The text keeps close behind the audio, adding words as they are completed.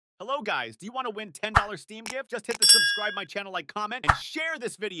Hello guys, do you want to win $10 Steam gift? Just hit the subscribe my channel, like, comment, and share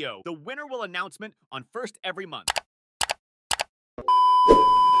this video. The winner will announcement on first every month.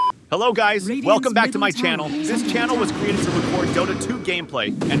 Hello guys, welcome back to my channel. This channel was created to record Dota 2 gameplay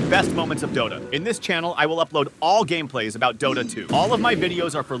and best moments of Dota. In this channel, I will upload all gameplays about Dota 2. All of my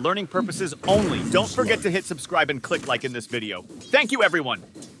videos are for learning purposes only. Don't forget to hit subscribe and click like in this video. Thank you everyone!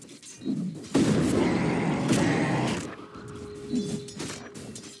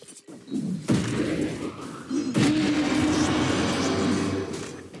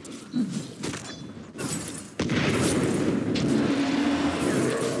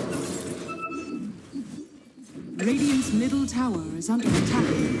 Radiant's middle tower is under attack.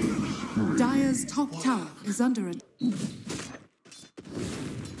 Dire's top tower is under attack.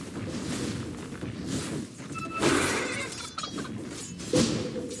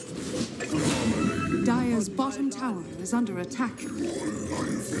 Dire's bottom tower is under attack.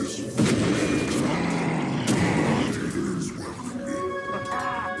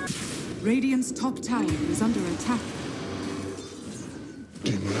 Radiant's top tower is under attack.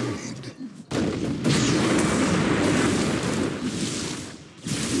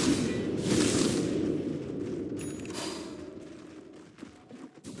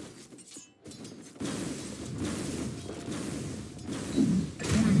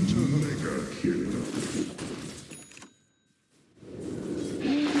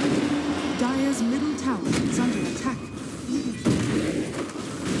 Dire's middle tower is under attack.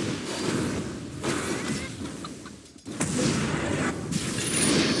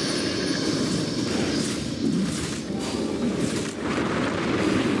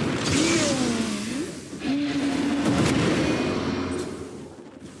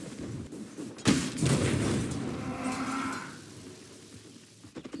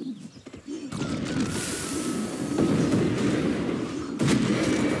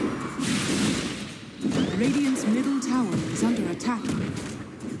 Radiant's middle tower is under attack.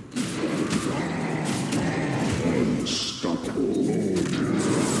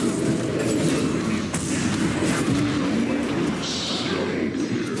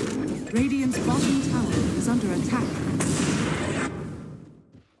 Radiant's bottom tower is under attack.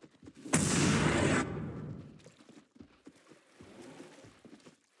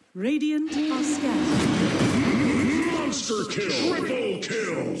 Radiant are scattered. Monster kill! Triple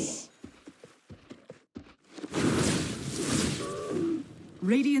kills!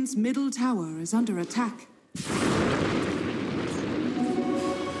 Radiant's middle tower is under attack.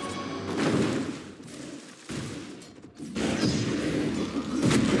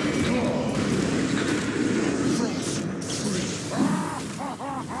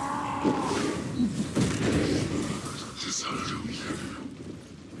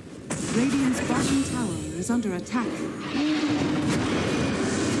 Radiant's bottom tower is under attack.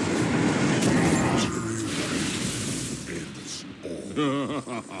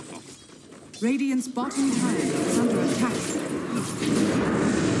 Radiant's bottom tower is under attack.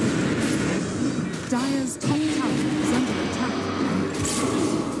 Dire's top tower is under attack.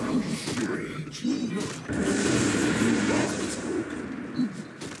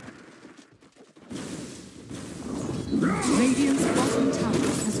 Radiant's bottom tower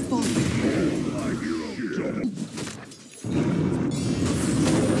has fallen.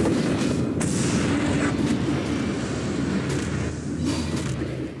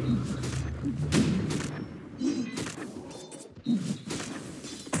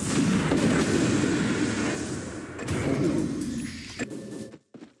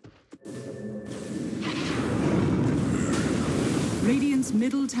 Radiant's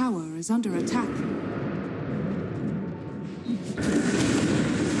middle tower is under attack.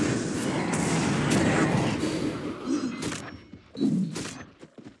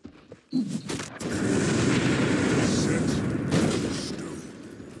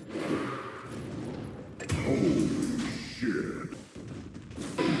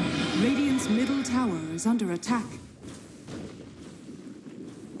 Radiant's middle tower is under attack.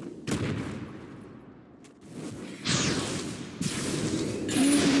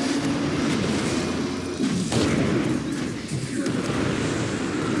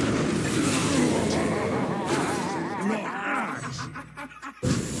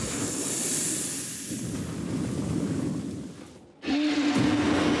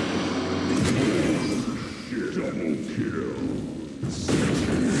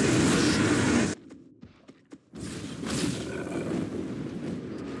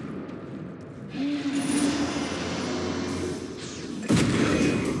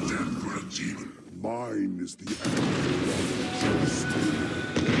 Mine is the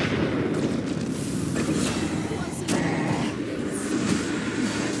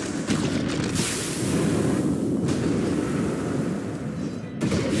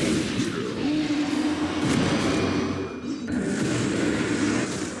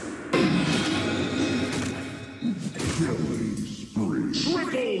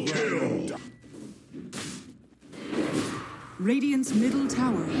Triple kill! Radiant's middle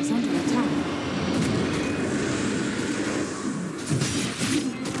tower is under attack.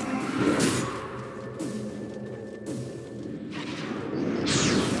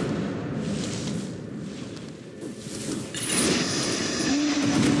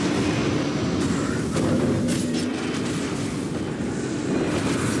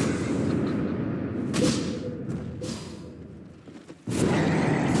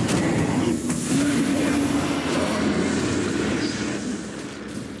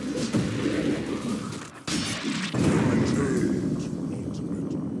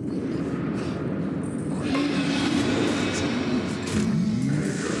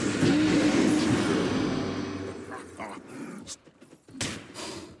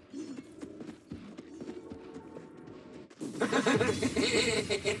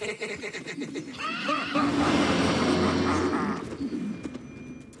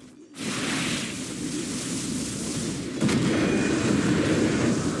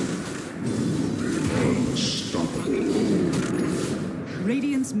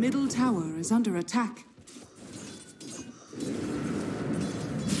 Radiant's middle tower is under attack.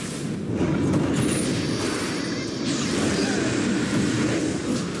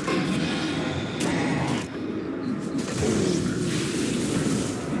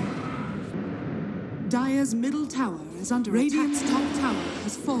 Dire's middle tower is under attack. Radiant's top tower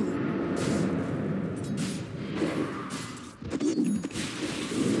has fallen.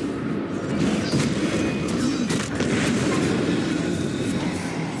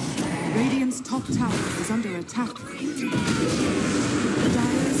 Radiant's top tower is under attack. Dire's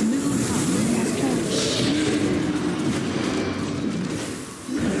middle tower has fallen.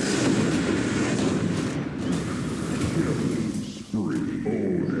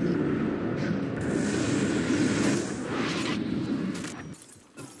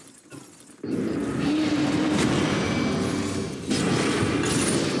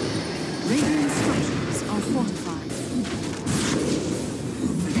 Radiant structures are fortified.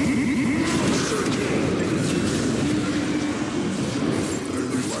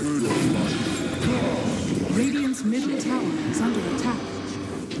 Radiant's middle tower is under attack.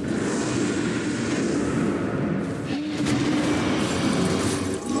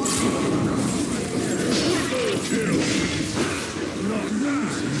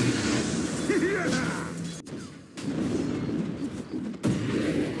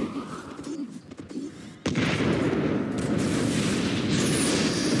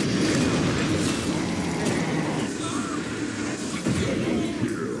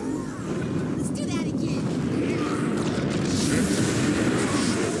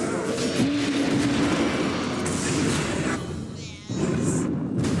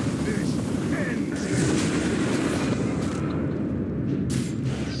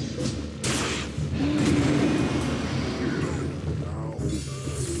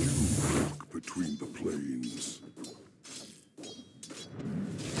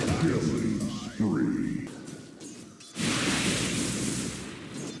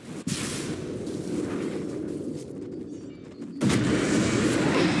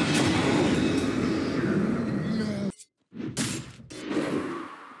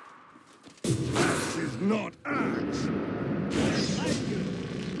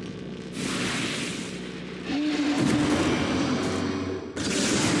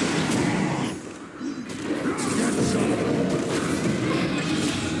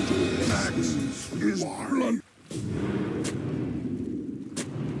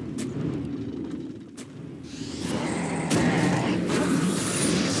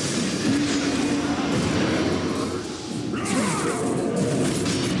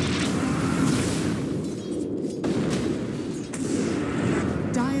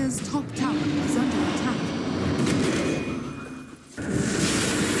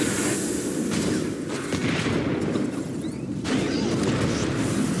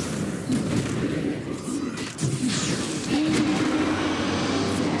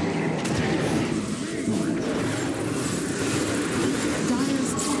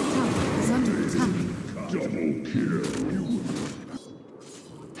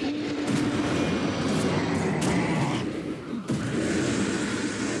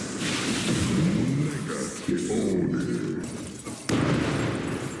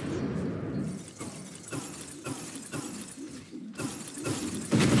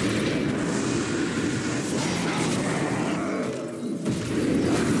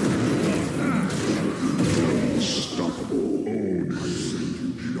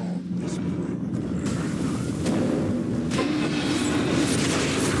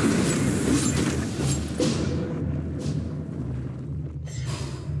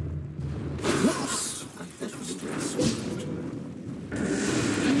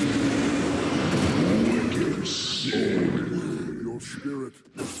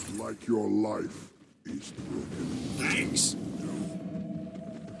 like your life is broken. Thanks.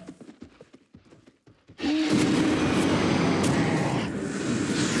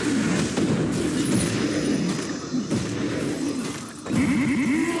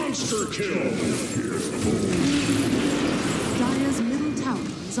 Monster kill! Dire's middle tower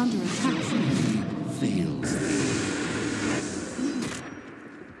is under attack. Fails.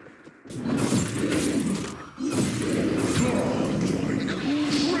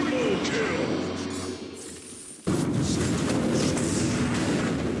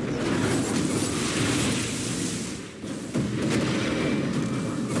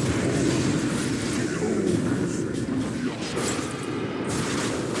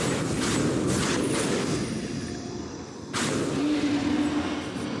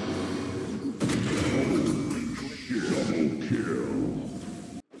 Triple kill!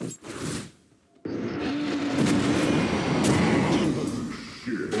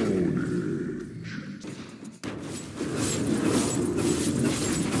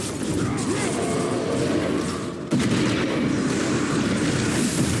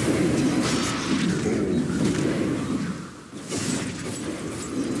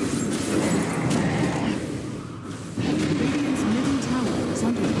 Radiant's middle tower is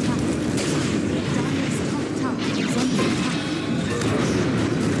under attack. Dire's top tower is under attack.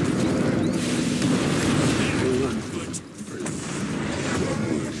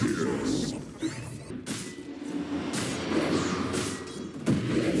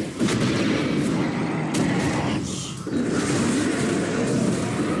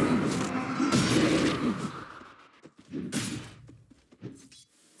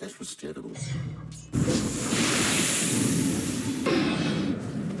 That was terrible.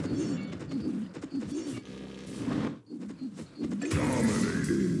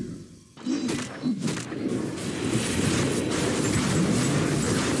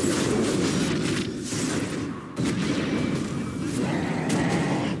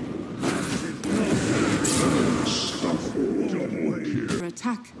 Under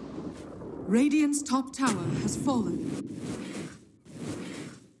attack. Radiant's top tower has fallen.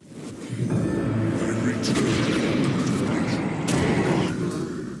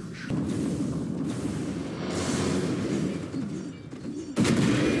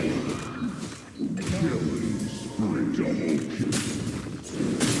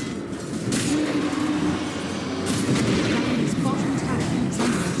 Dire's bottom tower is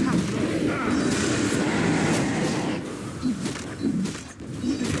under attack.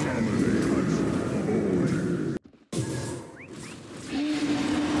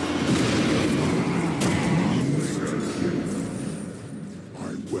 I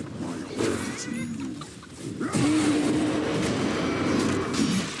wet my hands in you.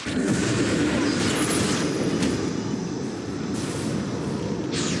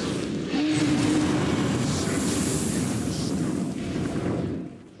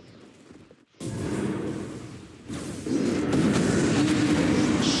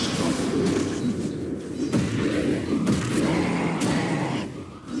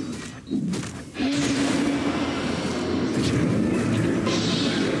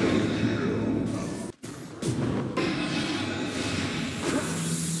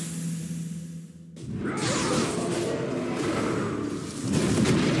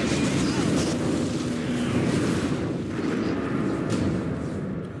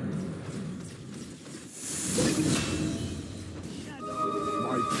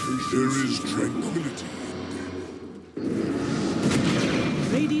 There is tranquility.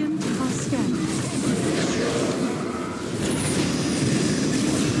 Radiant are scanning.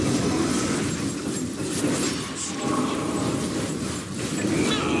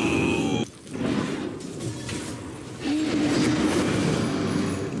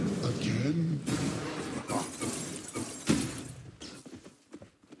 Again?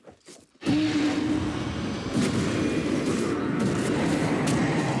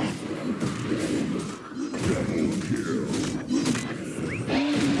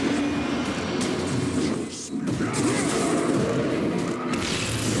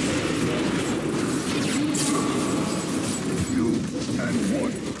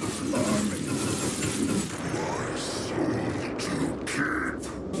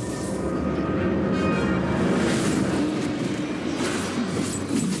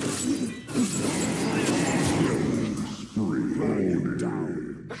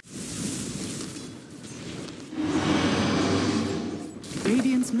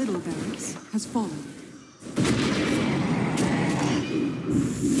 Radiant's middle barracks has fallen.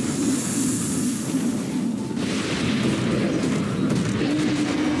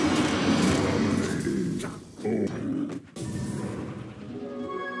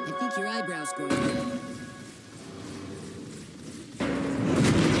 I think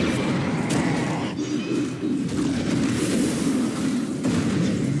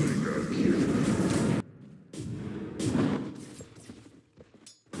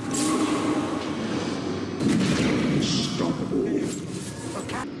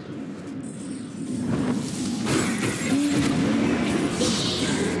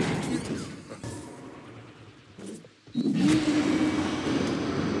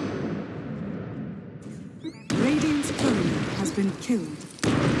killed.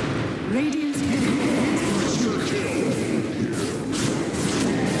 Radiant's middle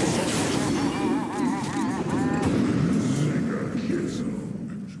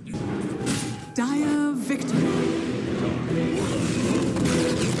Dire victory.